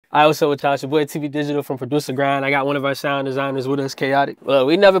I also with y'all, it's your boy TV Digital from Producer Grind. I got one of our sound designers with us, Chaotic. Well,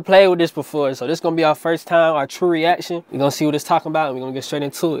 we never played with this before, so this is gonna be our first time, our true reaction. We're gonna see what it's talking about, and we're gonna get straight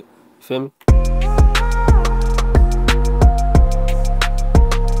into it. You feel me?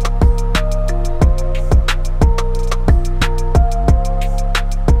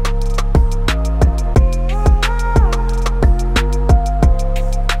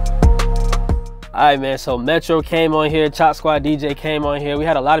 All right, man, so Metro came on here, Chop Squad DJ came on here. We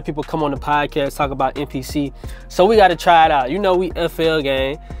had a lot of people come on the podcast, talk about MPC. So we gotta try it out. You know we FL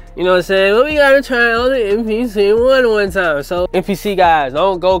gang. You know what I'm saying? But we gotta try out the MPC one time. So MPC guys,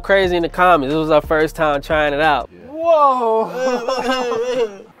 don't go crazy in the comments. It was our first time trying it out. Yeah. Whoa!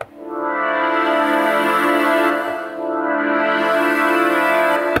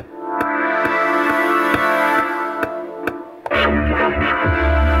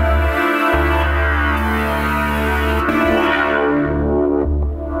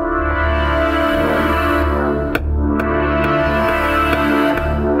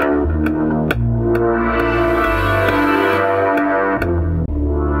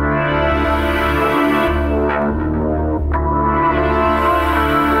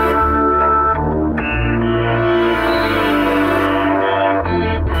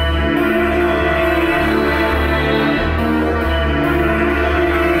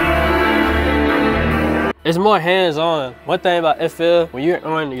 It's more hands-on. One thing about FL, when you're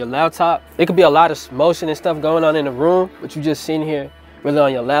on your laptop, it could be a lot of motion and stuff going on in the room, but you just sitting here really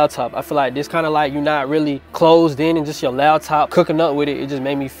on your laptop. I feel like this kind of like you're not really closed in and just your laptop cooking up with it. It just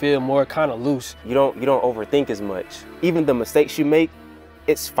made me feel more kind of loose. You don't overthink as much. Even the mistakes you make,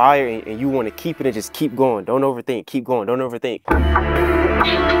 it's fire and you want to keep it and just keep going. Don't overthink, keep going, don't overthink.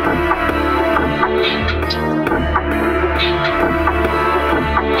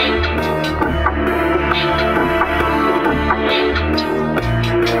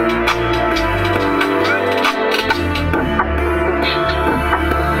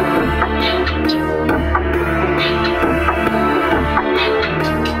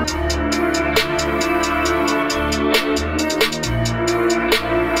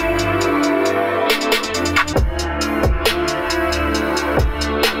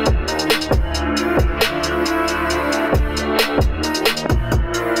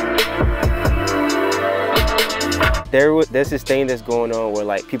 There's this thing that's going on where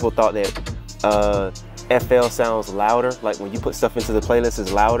like people thought that FL sounds louder, like when you put stuff into the playlist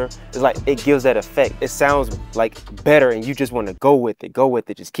it's louder. It's like it gives that effect. It sounds like better and you just want to go with it,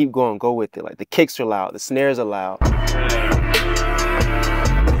 just keep going, go with it. Like the kicks are loud, the snares are loud.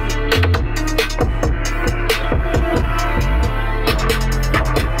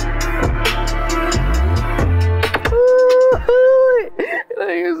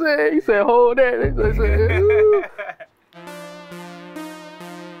 He said, hold that.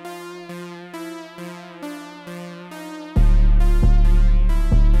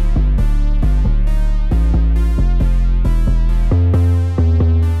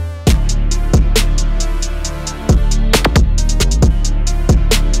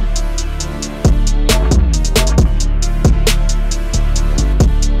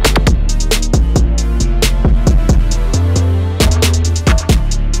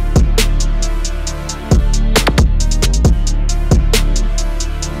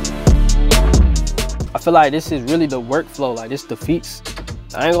 I feel like this is really the workflow, like this defeats.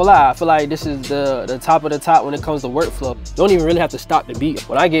 I ain't gonna lie, I feel like this is the top of the top when it comes to workflow. You don't even really have to stop the beat.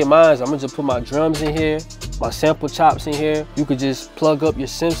 When I get mine, I'm gonna just put my drums in here, my sample chops in here. You could just plug up your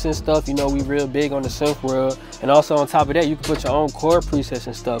synths and stuff. You know, we real big on the synth world. And also on top of that, you can put your own chord presets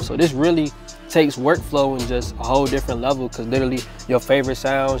and stuff. So this really takes workflow and just a whole different level, because literally your favorite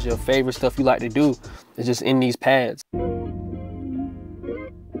sounds, your favorite stuff you like to do is just in these pads.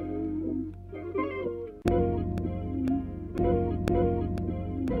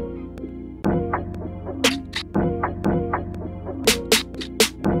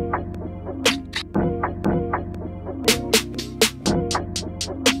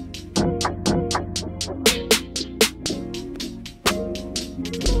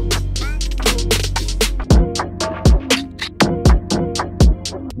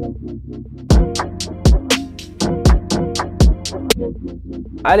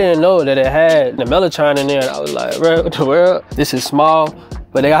 I didn't know that it had the Mellotron in there. I was like, bro, what the world? This is small,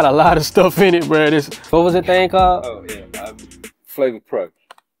 but they got a lot of stuff in it, bro. This, what was the thing called? Oh, yeah, Flavor Pro.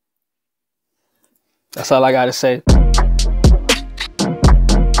 That's all I gotta say.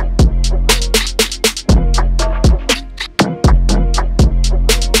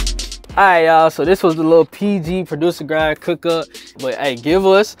 All right, y'all, so this was the little PG Producer Grind Cookup. But hey, give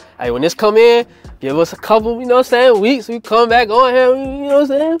us, hey, when this come in, Give us a couple, you know what I'm saying, weeks. We come back on here, you know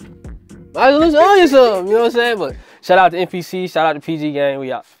what I'm saying? Might as well show you something, you know what I'm saying? But shout out to MPC, shout out to PG Gang,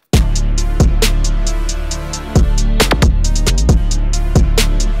 we out.